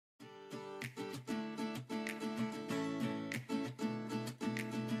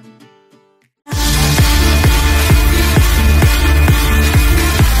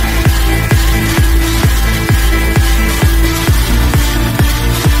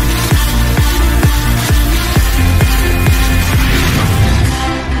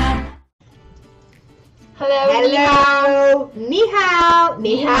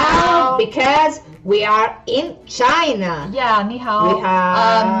ni hao, because we are in China. Yeah, ni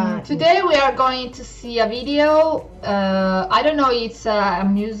hao. Today we are going to see a video. I don't know, it's a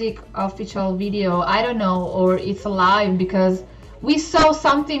music official video. I don't know, or it's live, because we saw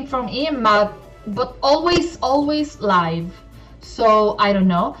something from him, but always live. So I don't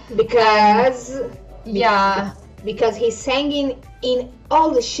know. Because he's singing in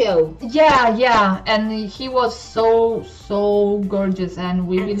all the show. Yeah, and he was so gorgeous, and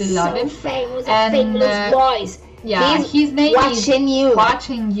we really love him. Famous voice. Yeah, his name is Hua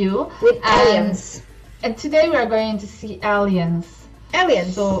Chenyu with aliens. And today we are going to see aliens.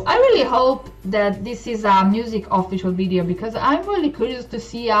 So I really hope that this is a music official video, because I'm really curious to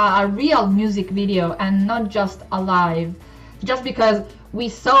see a real music video and not just a live. Just because we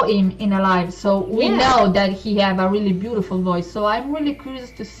saw him in a live, so we know that he have a really beautiful voice. So I'm really curious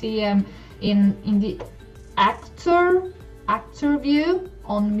to see him in the actor view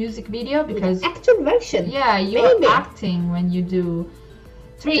on music video, because actor version. Yeah, you're acting when you do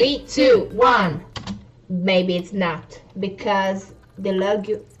 3, 2, 1. Maybe it's not, because the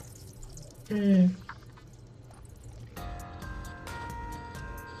logo.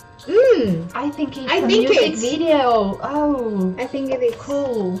 I think it's a music video. Oh, I think it is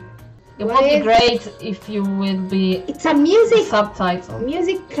cool. It would be great if you will be. It's a music subtitle.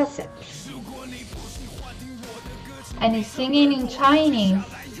 Music cassette. And he's singing in Chinese.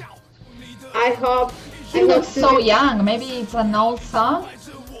 I hope. He looks so young. Maybe it's an old song.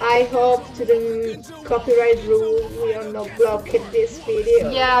 I hope to the copyright rule we are not blocking this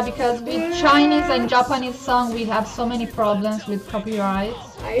video. Yeah, because with Chinese and Japanese song we have so many problems with copyright.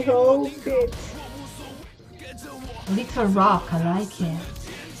 I hope it. Little Rock, I like it.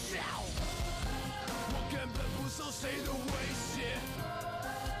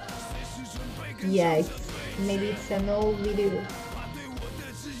 Yeah, maybe it's an old video.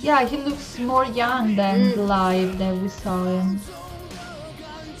 Yeah, he looks more young than the live that we saw him.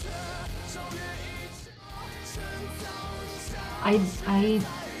 I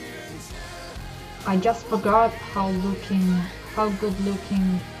just forgot how good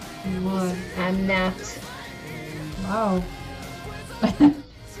looking he was. I'm not. Wow.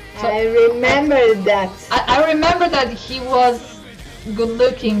 So, I remember that. I remember that he was good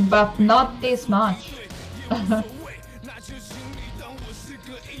looking, but not this much.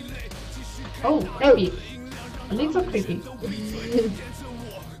 Oh, creepy. A little creepy.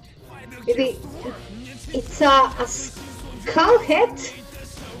 It's a skull head.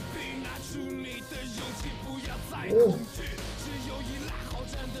 Ooh.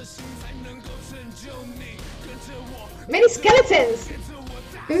 Many skeletons.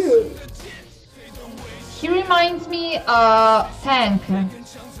 Ooh. He reminds me of Tank,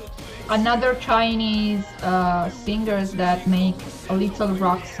 another Chinese singers that make a little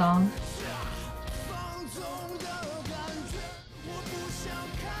rock song.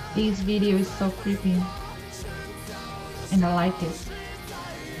 This video is so creepy, and I like it.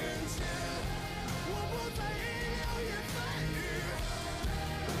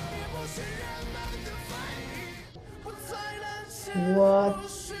 What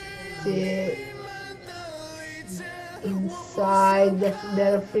is inside the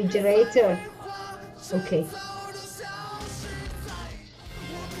refrigerator? Okay.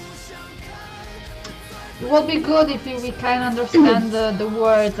 It will be good if we can understand the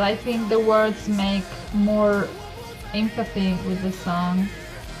words. I think the words make more empathy with the song.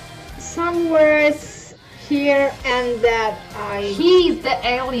 Some words here and that He's the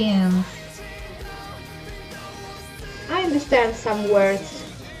alien. I understand some words.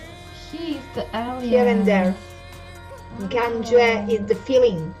 He's the alien. Here and there. Ganja is the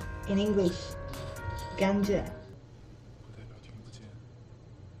feeling in English. Ganja.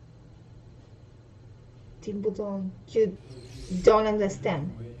 听不懂, you don't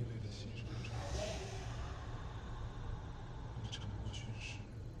understand.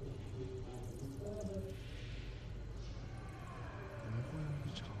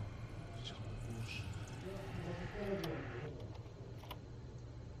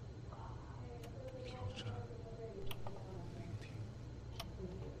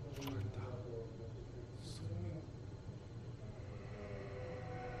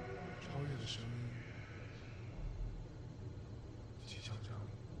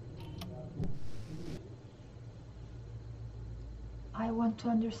 I want to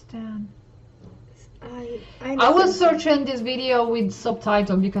understand. I will search in this video with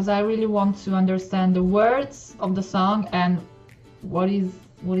subtitle, because I really want to understand the words of the song and what is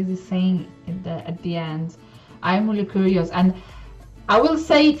he saying at the end. I'm really curious, and I will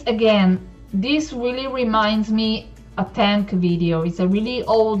say it again. This really reminds me a tank video. It's a really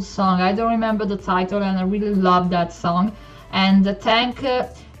old song. I don't remember the title, and I really love that song. And the tank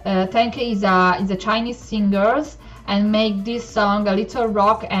is a Chinese singer, and make this song a little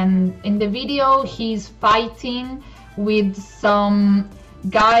rock. And in the video, he's fighting with some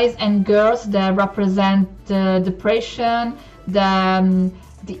guys and girls that represent the depression, the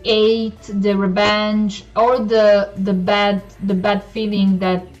hate, the revenge, or the bad feeling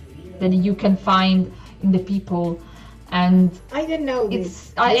that you can find in the people. And I don't know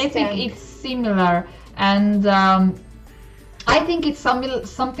this. I think it's similar, and I think it's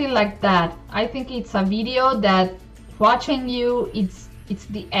something like that. I think it's a video that Hua Chenyu, it's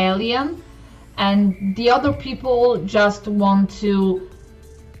the alien, and the other people just want to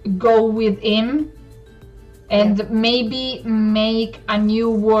go with him and maybe make a new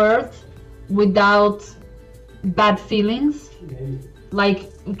world without bad feelings, like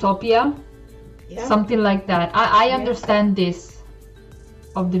utopia, something like that. I understand this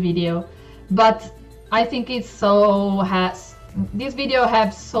of the video, but I think this video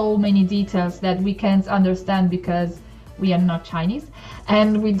has so many details that we can't understand because we are not Chinese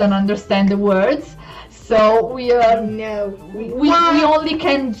and we don't understand the words. So we only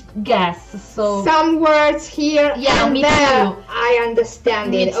can guess. So some words here and me there, too. I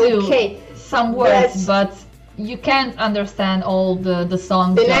understand Me it. too. Okay, some words, but you can't understand all the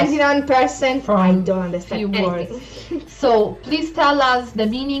songs. The 99% I don't understand few anything. words. So please tell us the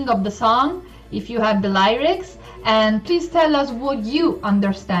meaning of the song if you have the lyrics, and please tell us what you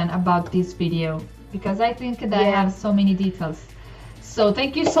understand about this video, because I think they have so many details. So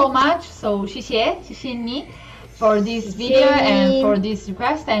thank you so much. So 谢谢你 for this video and for this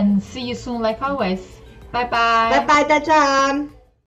request, and see you soon like always. Bye bye. Bye bye 大家。